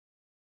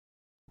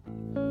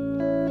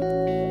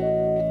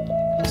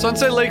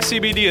Sunset Lake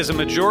CBD is a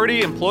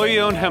majority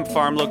employee-owned hemp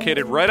farm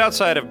located right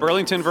outside of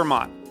Burlington,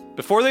 Vermont.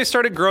 Before they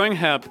started growing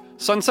hemp,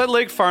 Sunset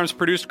Lake Farms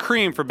produced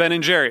cream for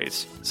Ben &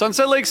 Jerry's.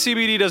 Sunset Lake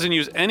CBD doesn't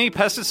use any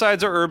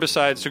pesticides or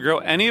herbicides to grow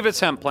any of its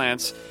hemp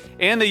plants,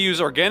 and they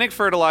use organic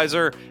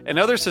fertilizer and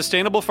other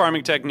sustainable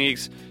farming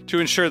techniques to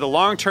ensure the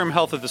long-term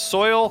health of the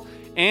soil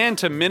and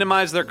to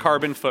minimize their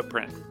carbon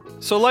footprint.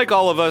 So like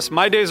all of us,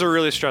 my days are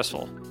really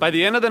stressful. By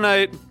the end of the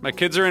night, my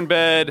kids are in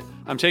bed,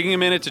 I'm taking a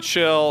minute to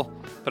chill,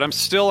 but I'm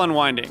still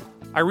unwinding.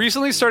 I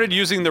recently started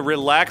using the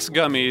Relax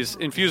gummies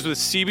infused with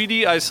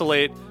CBD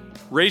isolate,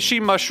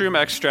 reishi mushroom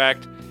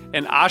extract,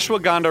 and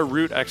ashwagandha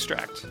root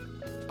extract.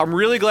 I'm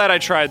really glad I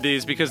tried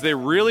these because they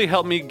really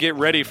helped me get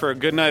ready for a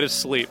good night of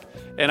sleep,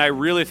 and I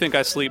really think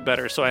I sleep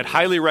better, so I'd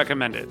highly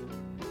recommend it.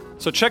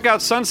 So check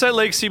out Sunset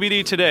Lake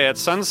CBD today at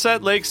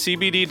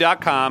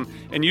sunsetlakecbd.com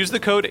and use the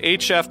code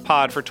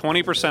HFPOD for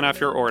 20% off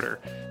your order.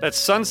 That's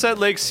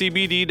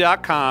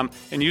sunsetlakecbd.com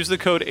and use the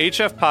code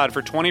HFPOD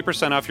for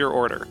 20% off your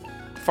order.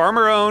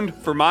 Farmer-owned,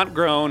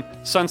 Vermont-grown,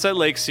 Sunset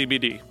Lake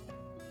CBD.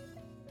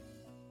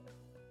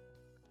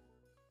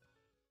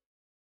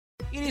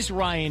 It is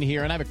Ryan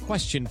here, and I have a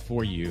question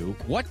for you.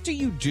 What do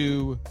you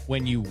do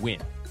when you win?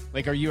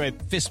 Like, are you a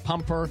fist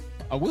pumper,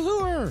 a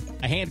woo-hooer,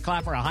 a hand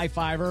clapper, a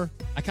high-fiver?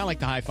 I kind of like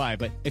the high-five,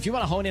 but if you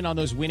want to hone in on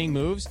those winning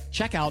moves,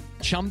 check out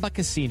Chumba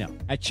Casino.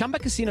 At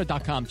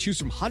ChumbaCasino.com, choose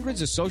from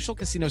hundreds of social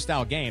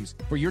casino-style games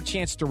for your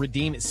chance to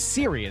redeem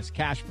serious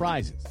cash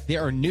prizes.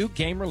 There are new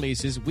game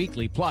releases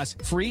weekly, plus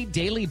free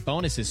daily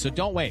bonuses, so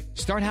don't wait.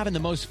 Start having the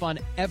most fun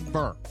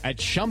ever at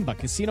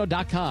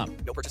ChumbaCasino.com.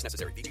 No purchase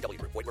necessary. VGW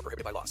Group. Void where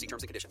prohibited by law. See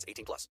terms and conditions.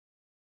 18+.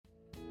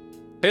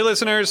 Hey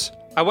listeners,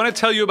 I want to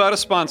tell you about a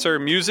sponsor,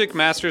 Music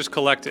Masters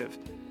Collective.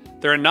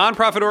 They're a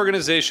nonprofit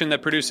organization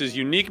that produces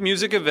unique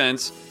music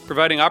events,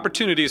 providing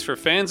opportunities for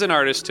fans and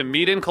artists to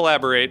meet and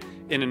collaborate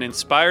in an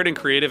inspired and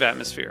creative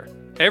atmosphere.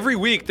 Every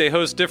week, they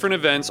host different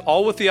events,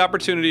 all with the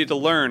opportunity to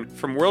learn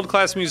from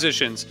world-class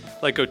musicians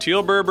like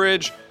Oteil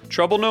Burbridge,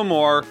 Trouble No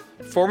More,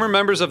 former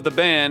members of the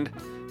band,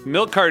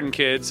 Milk Carton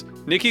Kids,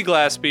 Nikki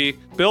Glaspie,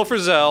 Bill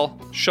Frisell,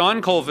 Sean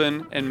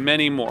Colvin, and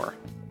many more.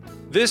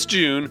 This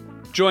June,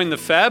 join the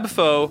Fab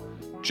Four,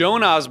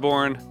 Joan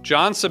Osborne,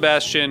 John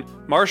Sebastian,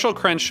 Marshall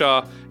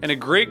Crenshaw, and a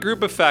great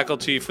group of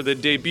faculty for the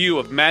debut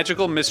of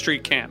Magical Mystery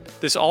Camp.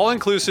 This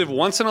all-inclusive,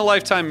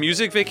 once-in-a-lifetime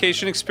music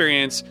vacation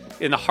experience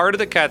in the heart of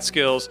the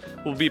Catskills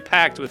will be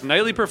packed with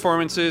nightly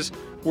performances,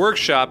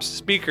 workshops,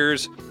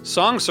 speakers,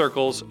 song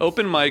circles,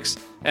 open mics,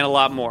 and a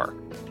lot more.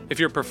 If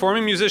you're a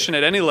performing musician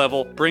at any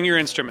level, bring your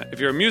instrument. If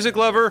you're a music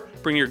lover,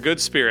 bring your good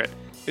spirit.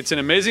 It's an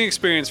amazing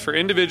experience for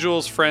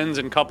individuals, friends,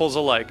 and couples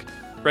alike.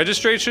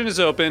 Registration is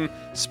open,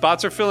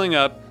 spots are filling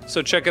up,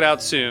 so check it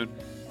out soon.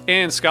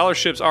 And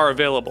scholarships are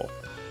available.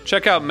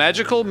 Check out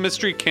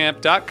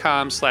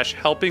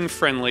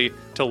magicalmysterycamp.com/helpingfriendly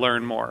to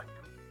learn more.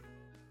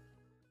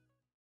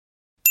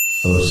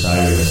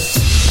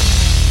 Osiris.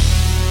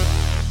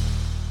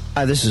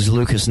 Hi, this is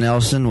Lucas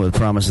Nelson with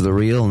Promise of the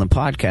Real, and the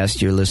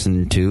podcast you're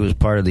listening to is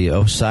part of the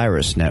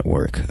Osiris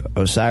Network.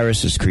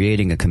 Osiris is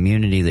creating a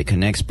community that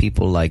connects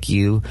people like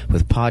you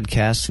with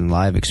podcasts and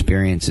live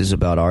experiences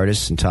about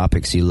artists and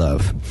topics you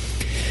love.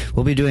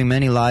 We'll be doing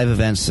many live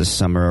events this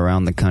summer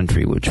around the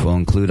country, which will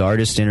include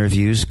artist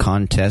interviews,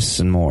 contests,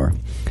 and more.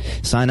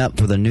 Sign up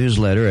for the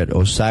newsletter at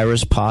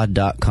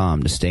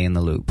osirispod.com to stay in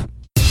the loop.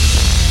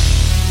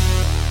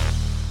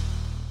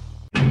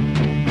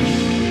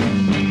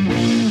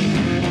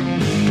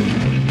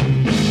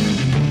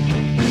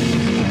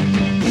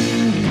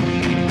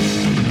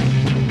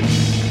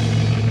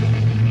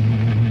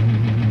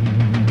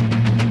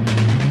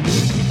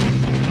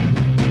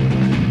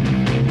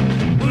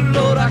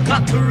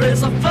 To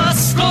raise a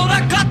fuss, Lord,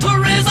 I got to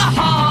raise a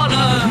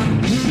holler.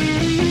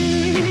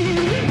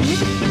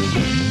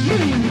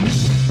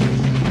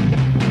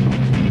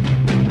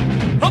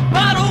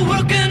 About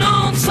working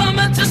on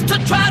something just to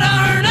try to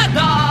earn a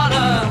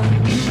dollar.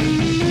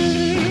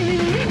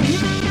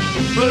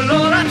 But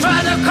Lord, I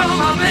tried to call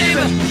my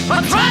baby,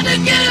 I tried to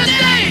get a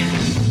date.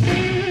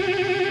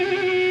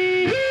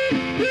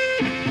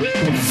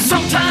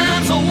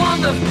 Sometimes I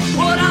wonder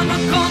what I'm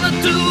gonna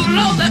do,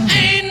 Lord, there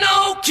ain't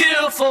no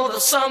cure for the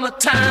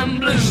summertime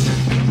blues.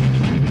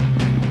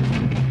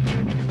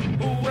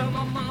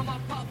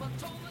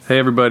 Hey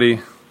everybody,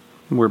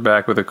 we're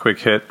back with a quick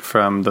hit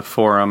from the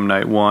Forum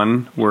Night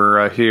 1.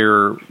 We're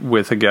here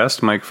with a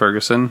guest, Mike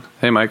Ferguson.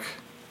 Hey Mike.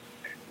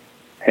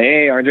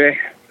 Hey RJ.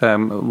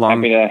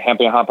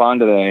 Happy to hop on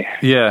today.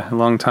 Yeah,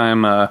 long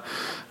time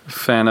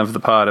fan of the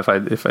pod. If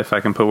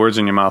I can put words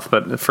in your mouth,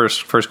 but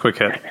first quick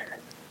hit.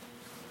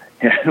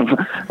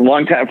 Yeah,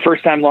 long time,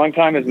 first time, long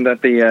time. Isn't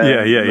that the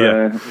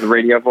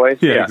radio voice?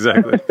 Yeah.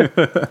 Exactly.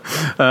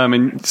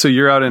 And so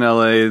you're out in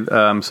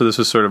LA. So this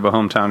was sort of a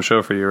hometown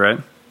show for you, right?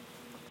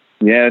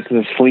 Yeah, it's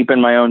a sleep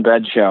in my own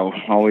bed show.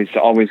 Always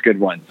good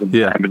ones. And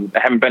yeah, I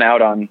haven't been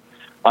out on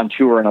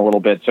tour in a little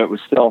bit, so it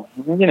was still,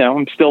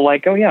 I'm still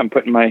like, oh yeah, I'm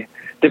dipping my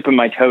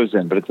toes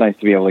in. But it's nice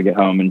to be able to get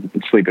home and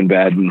sleep in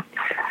bed and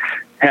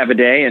have a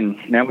day, and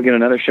now we get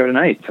another show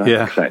tonight. So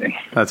that's exciting.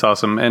 That's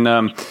awesome.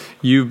 And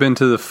you've been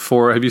to the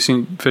Forum. Have you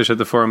seen Phish at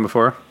the Forum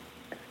before?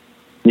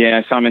 Yeah,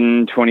 I saw them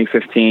in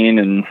 2015,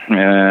 and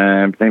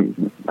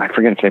I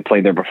forget if they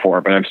played there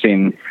before, but I've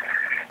seen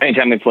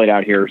anytime they played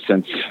out here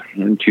since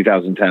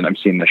 2010. I've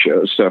seen the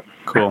shows. So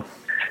cool.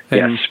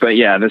 Yes, but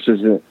yeah, this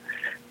is it.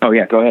 Oh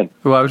yeah, go ahead.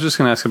 Well, I was just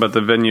going to ask about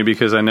the venue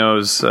because I know it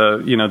was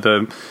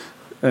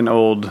an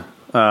old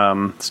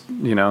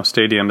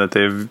stadium that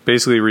they've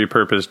basically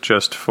repurposed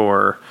just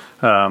for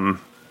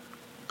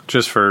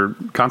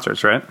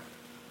concerts, right?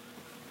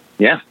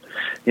 Yeah,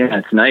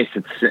 it's nice.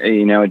 It's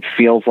it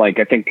feels like,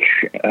 I think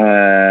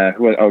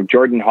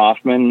Jordan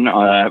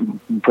Hoffman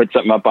put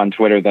something up on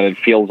Twitter that it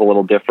feels a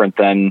little different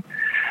than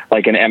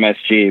like an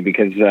MSG,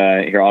 because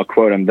here, I'll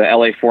quote him: "The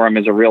LA Forum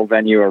is a real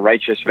venue, a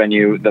righteous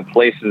venue. The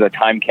place is a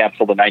time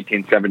capsule to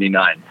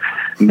 1979.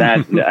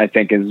 That I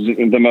think is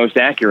the most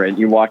accurate.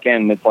 You walk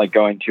in, it's like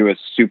going to a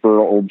super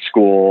old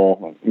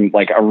school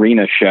like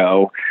arena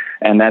show,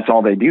 and that's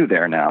all they do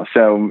there now.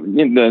 So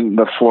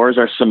the floors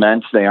are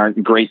cement. They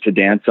aren't great to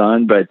dance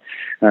on, but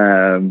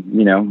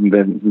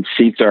the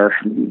seats are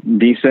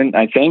decent,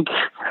 I think.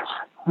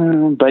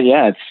 But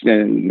yeah,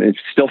 it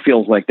still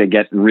feels like they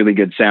get really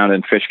good sound,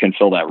 and Phish can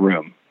fill that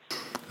room.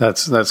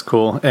 That's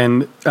cool.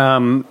 And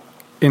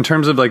in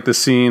terms of like the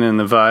scene and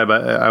the vibe,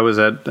 I was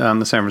at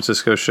the San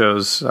Francisco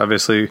shows.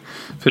 Obviously,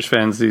 Phish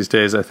fans these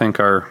days, I think,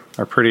 are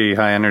pretty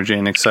high energy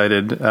and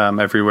excited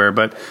everywhere.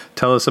 But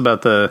tell us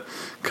about the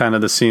kind of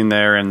the scene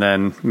there, and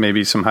then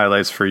maybe some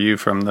highlights for you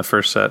from the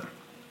first set.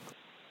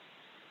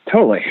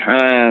 Totally.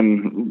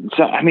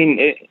 So, I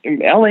mean,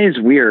 LA is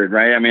weird,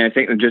 right? I mean, I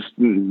think just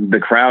the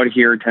crowd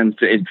here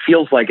it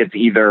feels like it's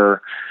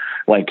either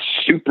like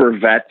super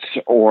vets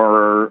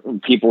or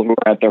people who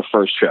are at their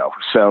first show.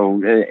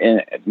 So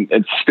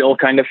it still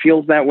kind of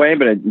feels that way,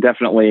 but it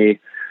definitely,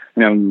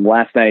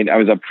 last night I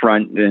was up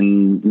front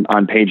and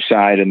on Page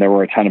Side, and there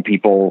were a ton of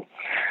people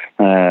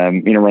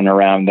running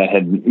around that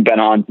had been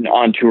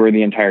on tour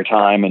the entire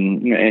time,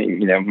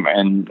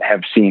 and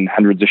have seen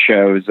hundreds of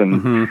shows,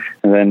 and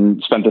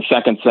then spent the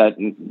second set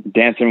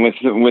dancing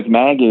with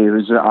Maggie,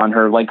 who's on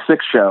her like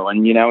sixth show.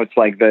 And it's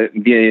like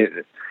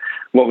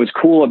what was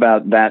cool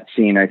about that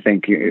scene, I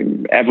think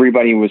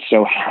everybody was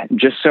so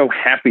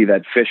happy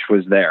that Phish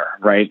was there,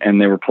 right? And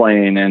they were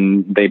playing,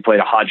 and they played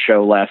a hot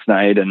show last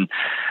night, and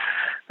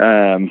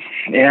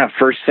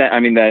first set. I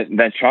mean,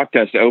 that Chalk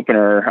Dust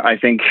opener, I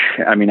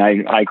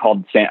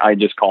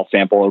just call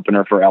sample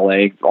opener for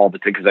LA all the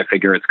time because I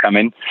figure it's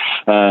coming.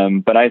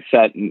 But I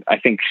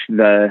think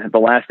the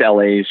last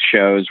LA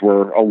shows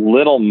were a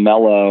little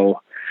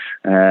mellow.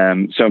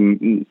 So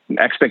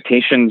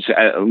expectations,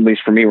 at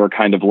least for me, were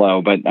kind of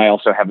low, but I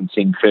also haven't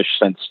seen Phish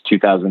since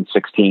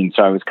 2016.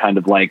 So I was kind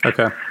of like,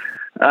 okay.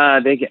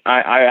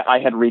 I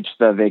had reached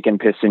the "they can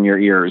piss in your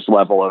ears"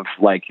 level of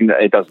like,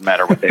 it doesn't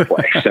matter what they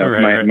play. So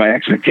my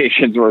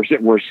expectations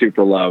were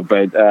super low,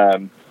 but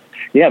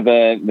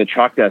the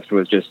Chalk Dust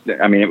was just,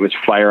 I mean, it was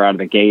fire out of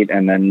the gate,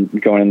 and then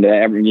going into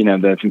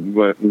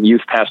the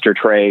youth pastor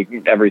Trey,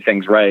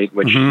 everything's right,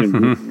 which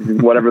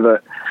whatever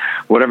the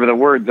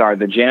words are,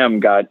 the jam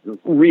got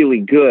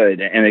really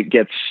good, and it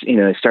gets,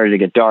 it started to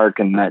get dark,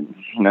 and that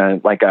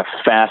like a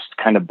fast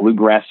kind of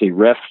bluegrassy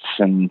riffs,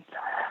 and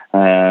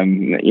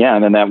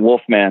and then that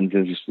Wolfman's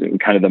is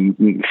kind of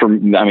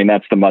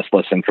that's the must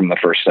listen from the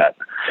first set.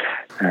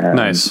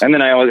 Nice. And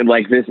then I always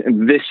like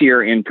this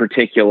year in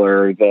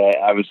particular,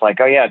 I was like,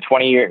 oh yeah,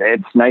 20 years.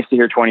 It's nice to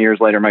hear 20 years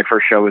later. My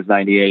first show was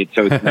 98.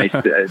 So it's nice.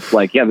 It's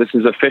like, yeah, this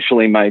is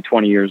officially my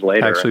 20 years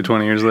later. Actually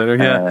 20 years later.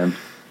 Yeah.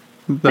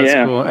 That's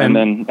cool. And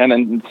then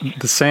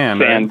the sand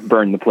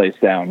burned the place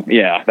down.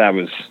 Yeah,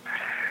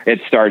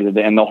 it started,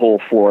 and the whole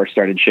floor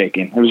started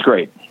shaking. It was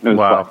great. It was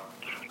fun.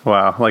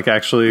 Wow! Like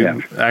actually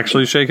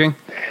shaking?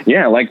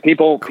 Yeah, like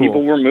people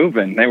were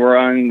moving. They were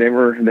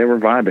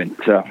vibing.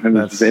 So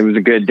it was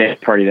a good dance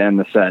party to end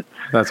the set.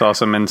 That's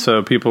awesome. And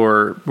so people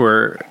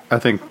were I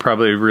think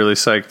probably really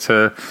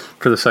psyched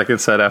for the second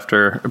set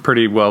after a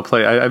pretty well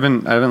played. I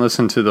haven't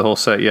listened to the whole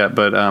set yet,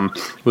 but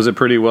was it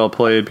pretty well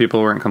played?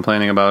 People weren't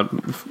complaining about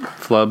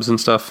flubs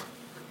and stuff.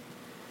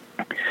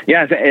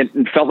 Yeah, it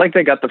felt like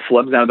they got the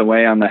flubs out of the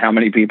way on the "How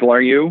many people are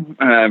you?"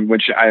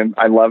 Which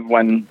I love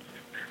when.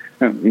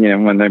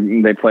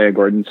 When they play a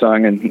Gordon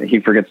song and he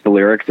forgets the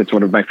lyrics. It's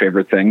one of my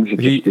favorite things.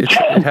 It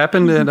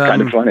happened at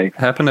kind of funny.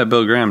 Happened at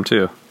Bill Graham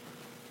too.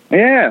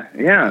 Yeah.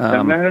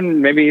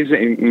 Maybe he's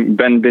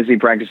been busy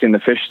practicing the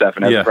Phish stuff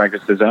and hasn't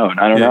practiced his own.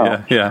 I don't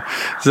know. Yeah.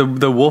 So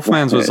the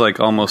Wolfman's was like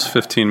almost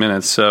 15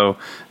 minutes. So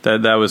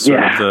that was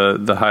sort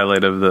of the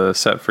highlight of the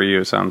set for you.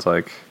 It sounds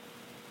like.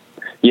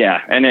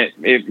 Yeah, and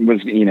it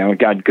was it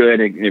got good.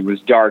 It was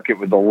dark. It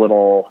was a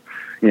little.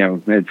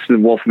 It's the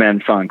Wolfman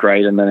funk,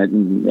 right? And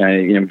then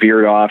it,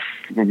 veered off.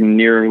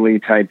 Nearly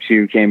Type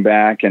 2 came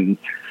back, and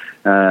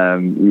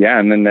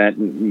and then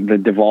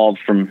that devolved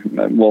from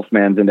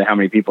Wolfman's into how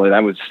many people.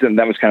 That was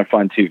kind of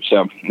fun too.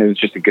 So it was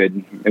just a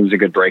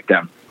good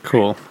breakdown.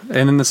 Cool.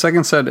 And in the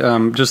second set,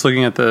 just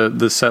looking at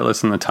the set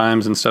list and the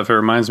times and stuff, it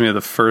reminds me of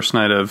the first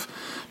night of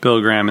Bill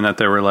Graham, in that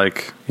there were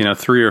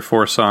 3 or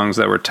 4 songs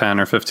that were 10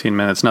 or 15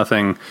 minutes.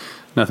 Nothing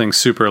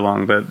super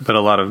long, but a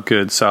lot of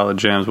good solid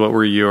jams. What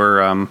were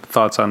your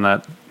thoughts on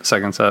that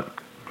second set?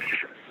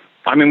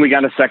 I mean, we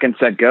got a second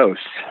set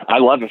Ghost. I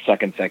love a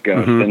second set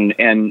Ghost,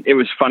 and it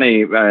was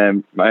funny.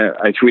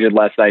 I tweeted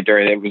last night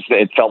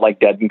it felt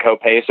like Dead and Co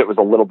pace. It was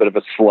a little bit of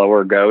a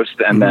slower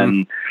Ghost, and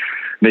then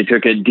they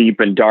took it deep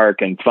and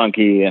dark and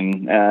funky,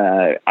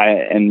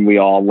 and we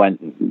all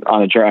went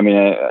on a journey.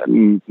 I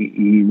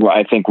mean,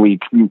 I think we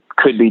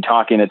could be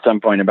talking at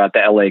some point about the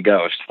LA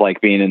Ghost,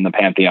 like being in the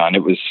Pantheon.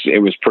 It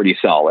was pretty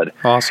solid.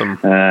 Awesome.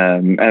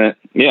 And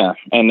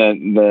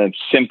the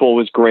Simple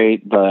was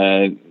great.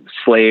 The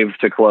Slave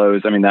to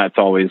close. I mean, that's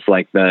always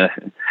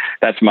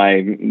that's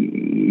my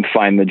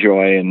find the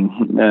joy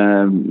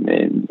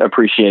and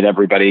appreciate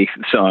everybody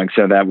song.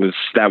 So that was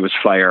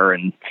fire.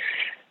 And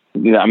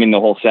I mean, the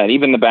whole set,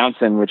 even the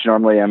bouncing, which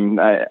normally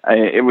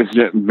it was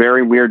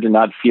very weird to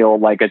not feel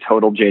like a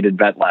total jaded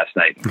vet last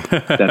night.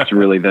 That's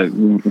really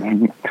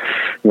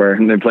where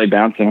they played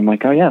bouncing. I'm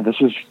like, oh yeah,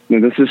 this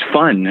is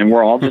fun. And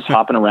we're all just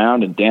hopping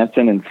around and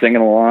dancing and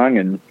singing along,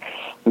 and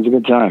it was a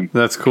good time.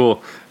 That's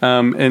cool.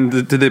 And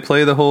did they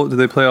play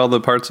all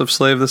the parts of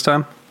Slave this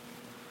time?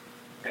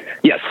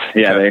 Yes.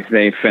 Yeah, okay.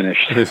 They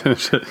finished. They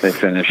finished it. They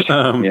finished.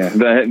 Yeah.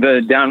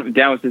 The Down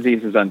with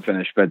Disease is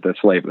unfinished, but the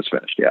Slave was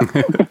finished. Yeah.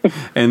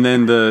 And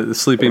then the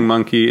Sleeping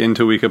Monkey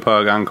into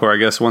Weekapaug encore. I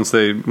guess once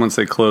they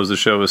closed the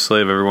show with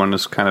Slave, everyone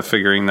was kind of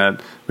figuring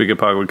that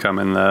Weekapaug would come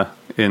in the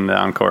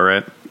encore,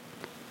 right?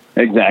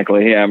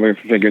 Exactly. Yeah, we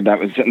figured that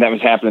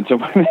was happening. So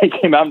when they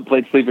came out and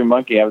played Sleeping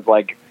Monkey, I was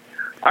like,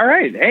 all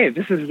right, hey,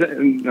 this is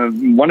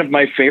one of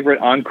my favorite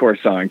encore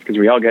songs, because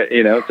we all get,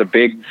 it's a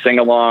big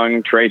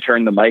sing-along. Trey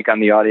turned the mic on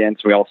the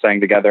audience. We all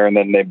sang together, and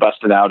then they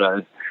busted out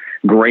a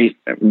great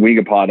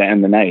Weekapaug to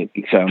end the night.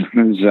 So it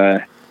was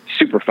a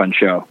super fun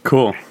show.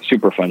 Cool.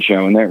 Super fun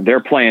show. And they're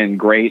playing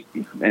great.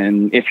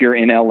 And if you're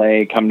in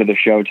LA, come to the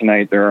show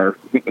tonight. There are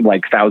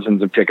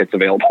thousands of tickets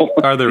available.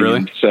 Are there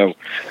really? So...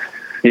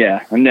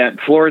 yeah, and that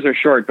floors are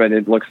short, but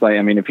it looks like,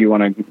 if you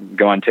want to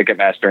go on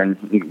Ticketmaster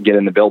and get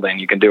in the building,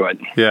 you can do it.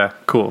 Yeah,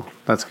 cool.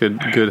 That's good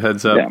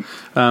heads up.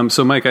 Yeah.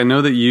 So, Mike, I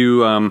know that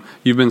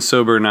you've been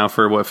sober now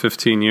for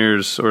 15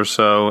 years or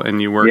so,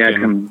 and you work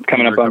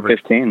coming up on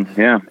 15.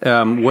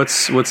 Yeah.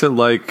 What's it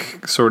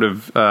like, sort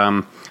of,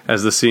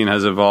 as the scene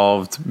has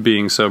evolved,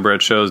 being sober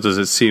at shows? Does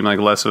it seem like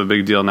less of a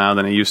big deal now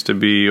than it used to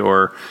be,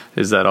 or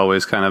is that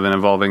always kind of an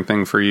evolving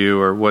thing for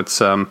you? Or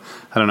what's I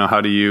don't know,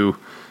 how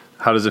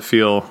does it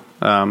feel?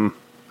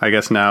 I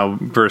guess now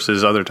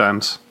versus other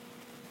times.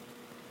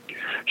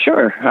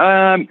 Sure.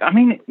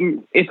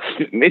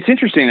 It's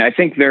interesting. I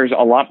think there's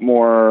a lot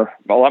more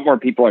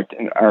people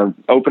are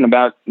open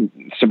about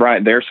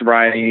their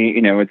sobriety.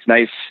 It's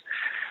nice.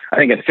 I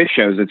think at Phish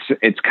shows,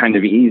 it's kind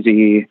of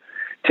easy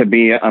to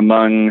be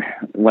among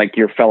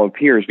your fellow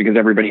peers, because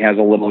everybody has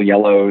a little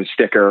yellow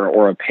sticker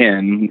or a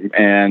pin,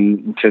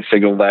 and to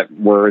signal that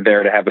we're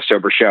there to have a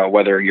sober show,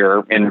 whether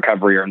you're in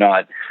recovery or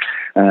not.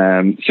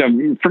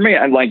 So for me,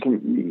 I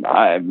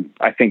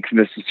think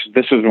this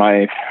was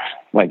my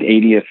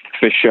 80th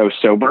Phish show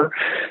sober.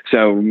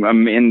 So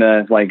I'm in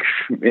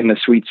the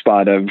sweet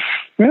spot of,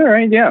 all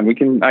right, yeah,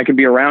 I can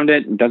be around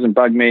it. It doesn't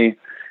bug me.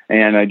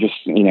 And I just,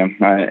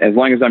 as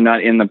long as I'm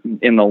not in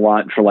the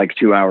lot for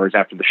 2 hours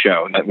after the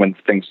show, that when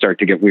things start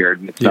to get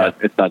weird, it's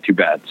not too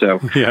bad. So,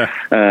 yeah.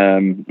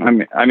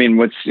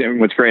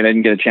 What's great, I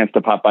didn't get a chance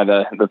to pop by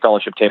the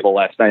fellowship table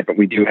last night, but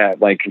we do have,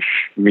 if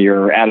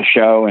you're at a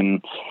show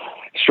and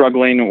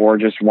struggling or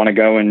just want to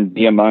go and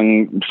be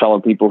among fellow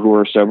people who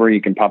are sober,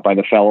 you can pop by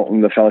the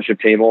fellowship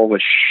table,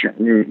 which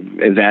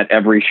is at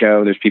every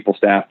show. There's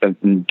staff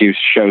that do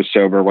shows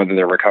sober, whether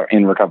they're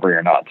in recovery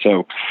or not.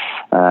 So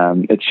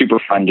it's super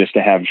fun just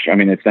to have,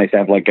 it's nice to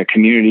have a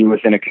community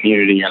within a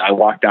community. And I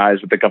locked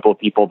eyes with a couple of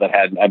people that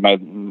had my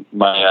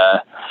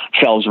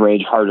Fells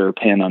Rage Harder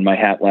pin on my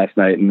hat last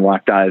night, and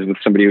locked eyes with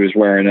somebody who was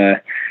wearing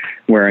a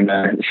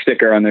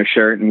sticker on their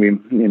shirt, and we,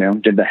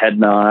 did the head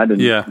nod,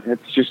 and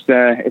it's just,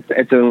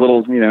 it's a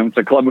little, it's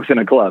a club within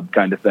a club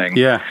kind of thing.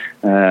 Yeah.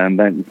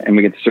 And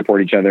we get to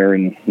support each other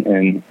and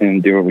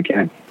do what we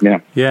can. Yeah.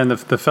 Yeah. And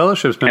the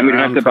fellowship's been around. And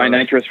we don't have to buy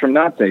nitrous from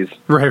Nazis.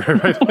 Right.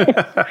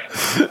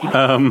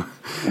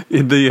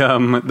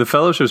 The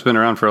fellowship's been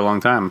around for a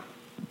long time.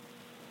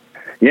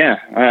 Yeah,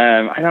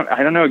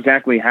 I don't know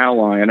exactly how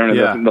long. I don't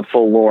know the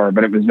full lore,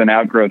 but it was an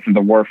outgrowth of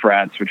the Wharf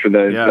Rats, which were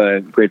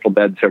the Grateful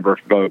Dead sober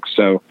folks.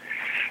 So,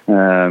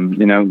 I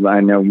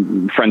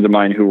know friends of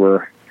mine who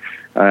were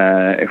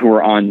who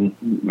were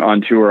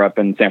on tour up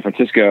in San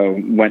Francisco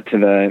went to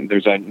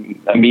there's a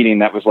meeting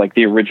that was like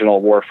the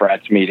original Wharf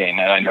Rats meeting,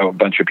 and I know a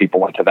bunch of people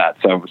went to that,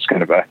 so it was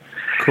kind of a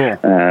cool.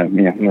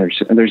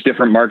 There's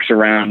different marks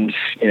around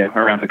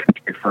the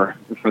country for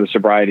the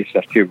sobriety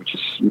stuff too, which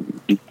is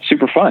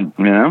super fun.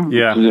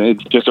 Yeah,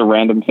 it's just a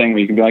random thing where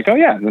you can be like, oh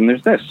yeah, then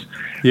there's this.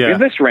 Yeah, we have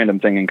this random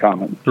thing in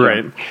common. So.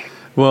 Right.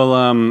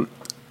 Well,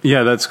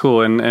 yeah, that's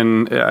cool,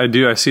 and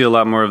I see a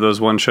lot more of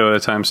those one show at a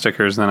time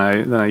stickers than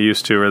I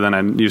used to, or than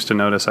I used to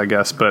notice, I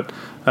guess. But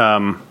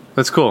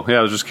that's cool. Yeah,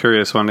 I was just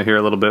curious, wanted to hear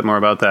a little bit more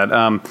about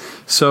that.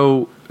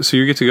 So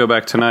you get to go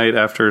back tonight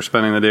after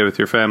spending the day with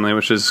your family,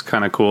 which is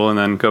kind of cool, and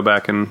then go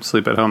back and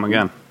sleep at home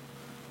again.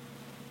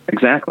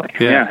 Exactly.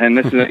 Yeah, and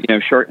this is a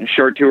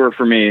short tour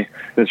for me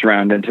this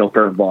round until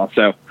Curveball.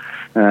 So.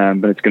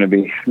 But it's going to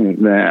be.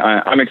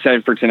 I'm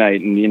excited for tonight,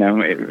 and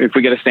if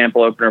we get a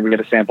sample opener, we get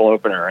a sample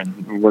opener,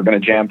 and we're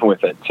going to jam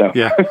with it. So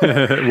yeah,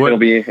 it'll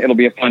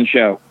be a fun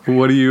show.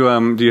 What do you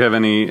have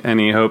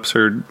any hopes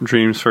or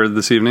dreams for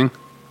this evening?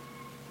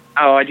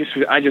 Oh, I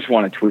just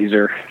want a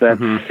tweezer.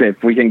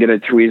 If we can get a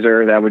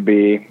tweezer, that would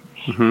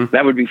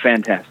be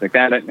fantastic.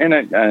 That and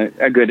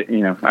a good.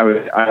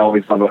 I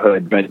always love a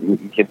hood, but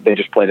they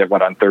just played it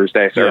on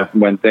Thursday,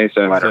 Wednesday,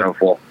 so I don't know if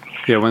we'll.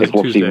 Yeah,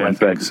 Wednesday,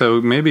 Tuesday.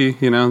 So maybe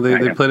they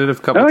played it a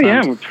couple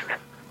times. Yeah.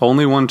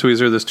 Only one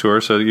tweezer this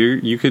tour, so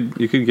you could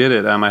get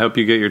it. I hope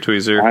you get your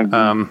tweezer.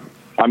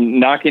 I'm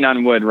knocking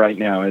on wood right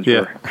now.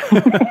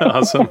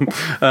 Awesome.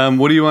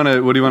 What do you want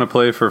to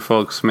play for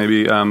folks?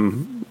 Maybe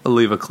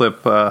leave a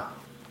clip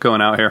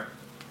going out here.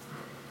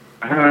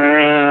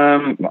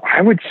 I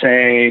would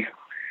say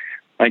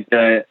like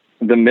the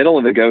middle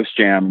of the Ghost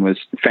Jam was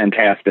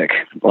fantastic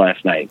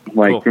last night.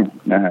 Like cool.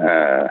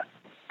 5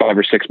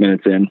 or 6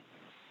 minutes in.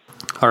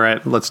 All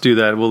right, let's do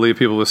that. We'll leave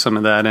people with some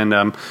of that.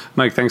 And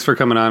Mike, thanks for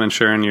coming on and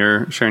sharing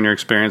your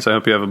experience. I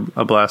hope you have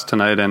a blast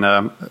tonight.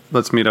 And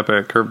let's meet up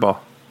at Curveball.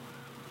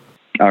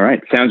 All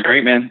right, sounds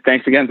great, man.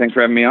 Thanks again. Thanks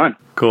for having me on.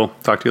 Cool.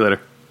 Talk to you later.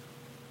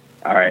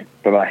 All right.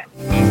 Bye-bye.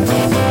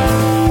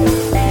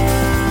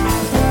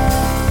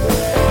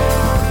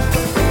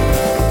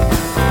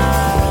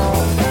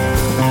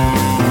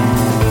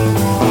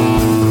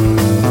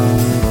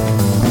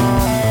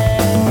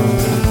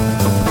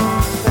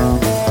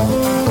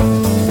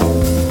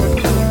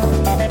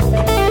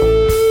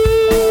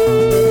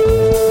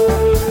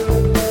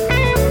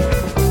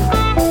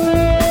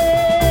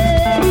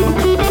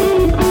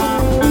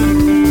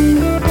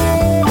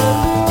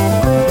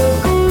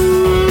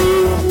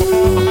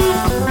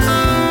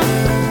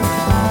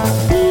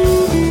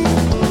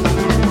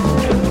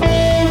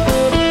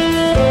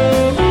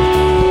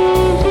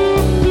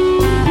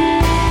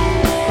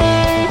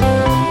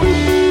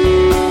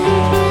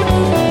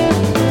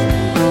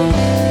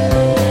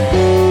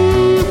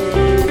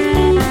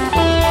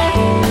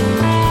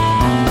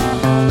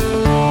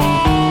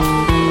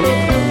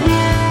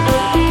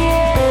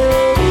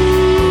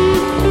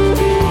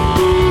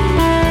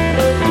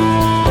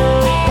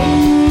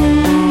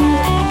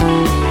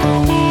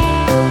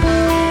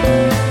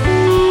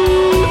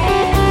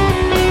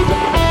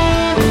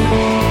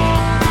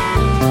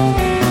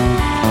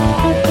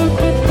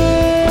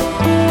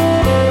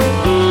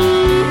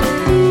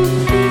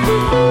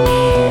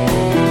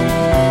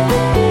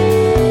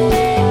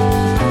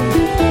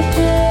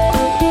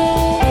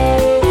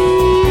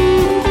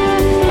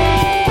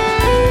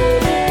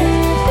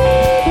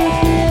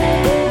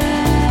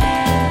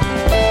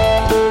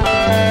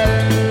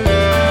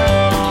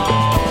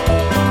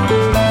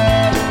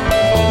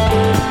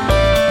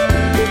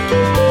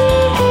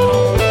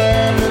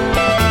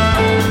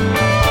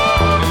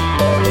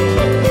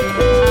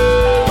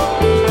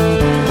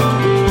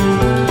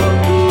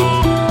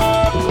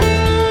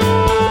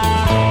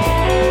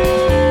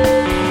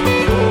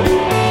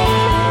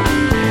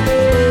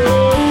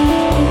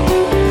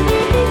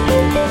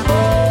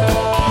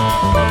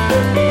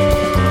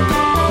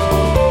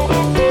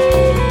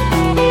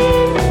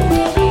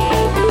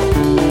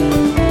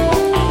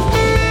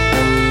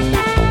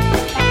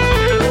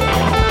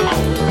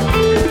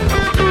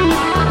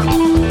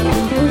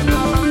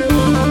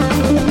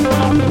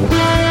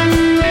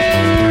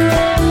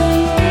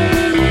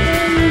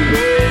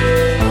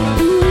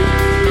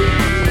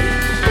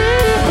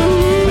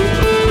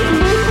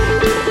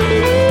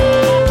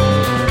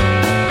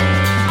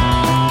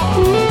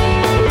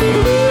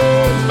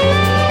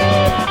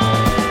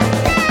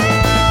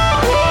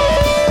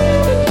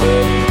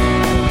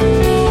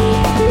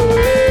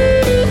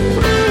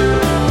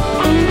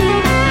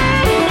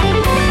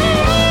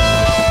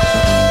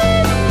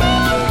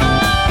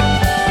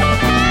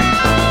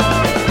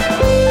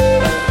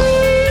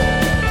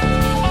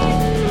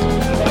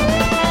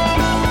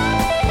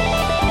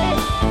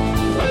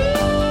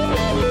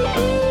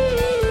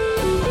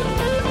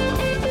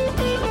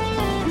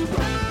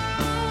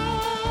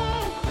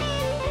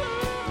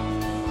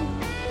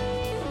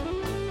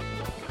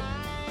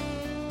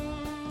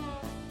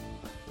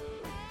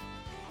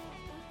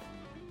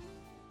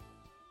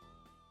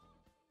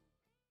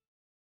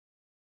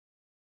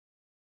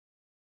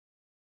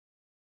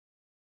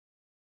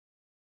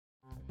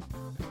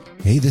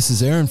 Hey, this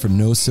is Aaron from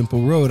No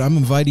Simple Road. I'm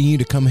inviting you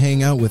to come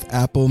hang out with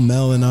Apple,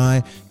 Mel, and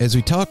I as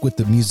we talk with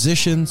the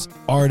musicians,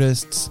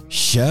 artists,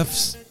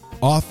 chefs,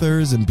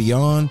 authors, and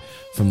beyond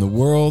from the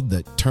world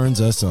that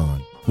turns us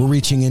on. We're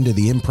reaching into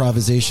the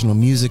improvisational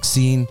music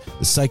scene,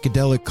 the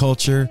psychedelic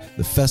culture,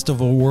 the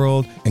festival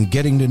world, and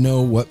getting to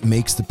know what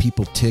makes the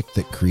people tick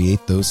that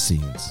create those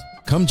scenes.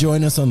 Come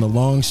join us on the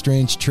long,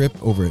 strange trip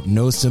over at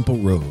No Simple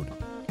Road.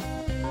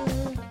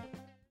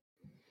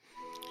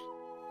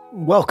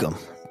 Welcome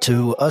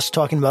to us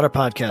talking about our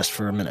podcast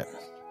for a minute.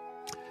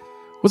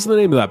 What's the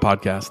name of that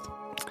podcast?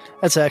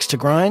 That's Axe to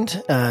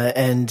Grind,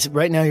 and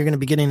right now you're going to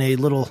be getting a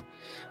little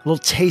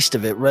taste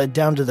of it, right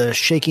down to the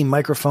shaky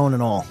microphone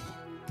and all.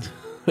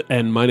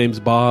 And my name's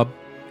Bob.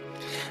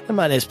 And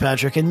my name's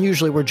Patrick, and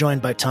usually we're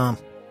joined by Tom.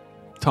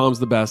 Tom's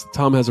the best.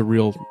 Tom has a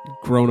real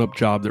grown-up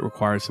job that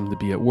requires him to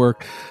be at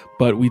work,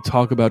 but we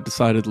talk about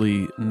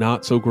decidedly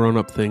not so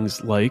grown-up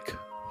things like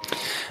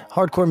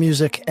hardcore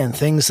music and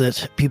things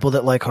that people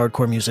that like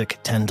hardcore music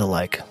tend to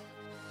like.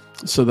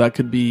 So that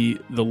could be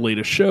the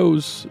latest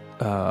shows,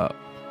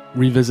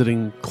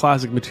 revisiting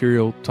classic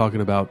material, talking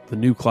about the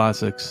new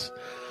classics,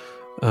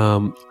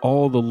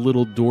 all the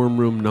little dorm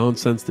room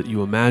nonsense that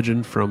you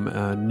imagine from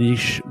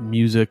niche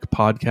music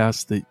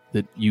podcasts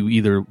that you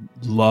either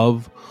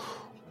love,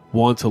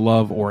 want to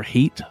love, or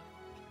hate.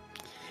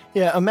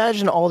 Yeah,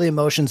 imagine all the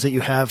emotions that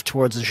you have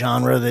towards a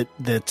genre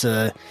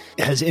that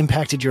has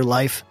impacted your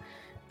life.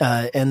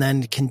 And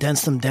then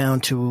condense them down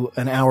to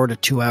an hour to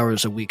 2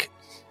 hours a week.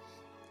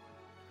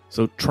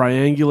 So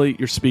triangulate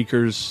your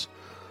speakers.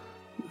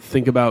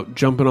 Think about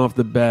jumping off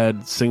the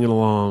bed, singing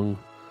along,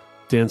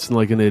 dancing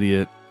like an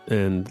idiot,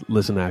 and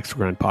listen to Axe to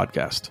Grind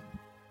podcast.